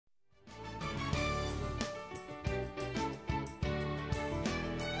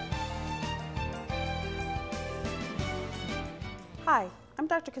Hi, I'm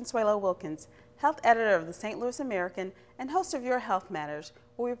Dr. Consuelo Wilkins, Health Editor of the St. Louis American and host of Your Health Matters,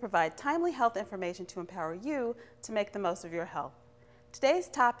 where we provide timely health information to empower you to make the most of your health. Today's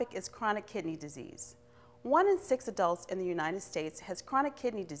topic is chronic kidney disease. 1 in 6 adults in the United States has chronic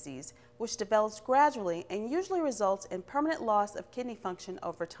kidney disease, which develops gradually and usually results in permanent loss of kidney function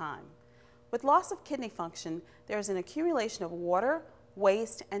over time. With loss of kidney function, there is an accumulation of water,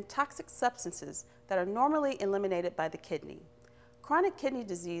 waste, and toxic substances that are normally eliminated by the kidney. Chronic kidney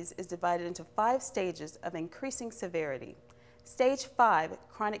disease is divided into 5 stages of increasing severity. Stage 5,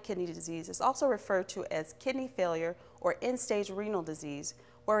 chronic kidney disease, is also referred to as kidney failure or end-stage renal disease,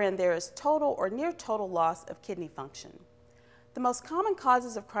 wherein there is total or near total loss of kidney function. The most common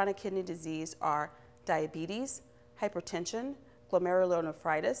causes of chronic kidney disease are diabetes, hypertension,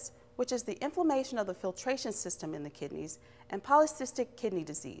 glomerulonephritis, which is the inflammation of the filtration system in the kidneys, and polycystic kidney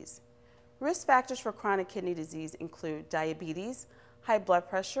disease. Risk factors for chronic kidney disease include diabetes, high blood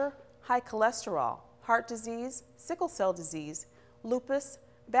pressure, high cholesterol, heart disease, sickle cell disease, lupus,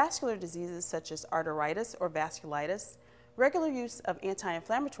 vascular diseases such as arteritis or vasculitis, regular use of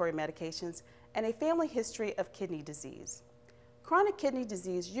anti-inflammatory medications, and a family history of kidney disease. Chronic kidney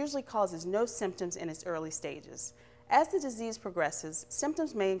disease usually causes no symptoms in its early stages. As the disease progresses,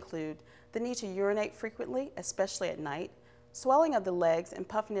 symptoms may include the need to urinate frequently, especially at night, swelling of the legs and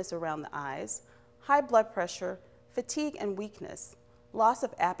puffiness around the eyes, high blood pressure, fatigue and weakness, loss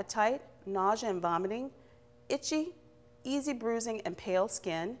of appetite, nausea and vomiting, itchy, easy bruising and pale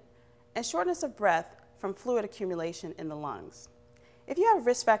skin, and shortness of breath from fluid accumulation in the lungs. If you have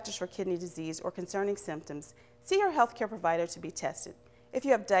risk factors for kidney disease or concerning symptoms, see your healthcare provider to be tested. If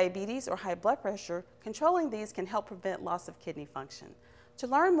you have diabetes or high blood pressure, controlling these can help prevent loss of kidney function. To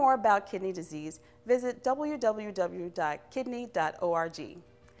learn more about kidney disease, visit www.kidney.org.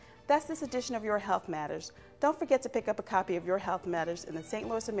 That's this edition of Your Health Matters. Don't forget to pick up a copy of Your Health Matters in the St.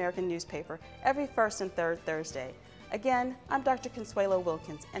 Louis American newspaper every first and third Thursday. Again, I'm Dr. Consuelo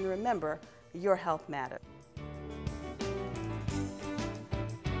Wilkins, and remember, your health matters.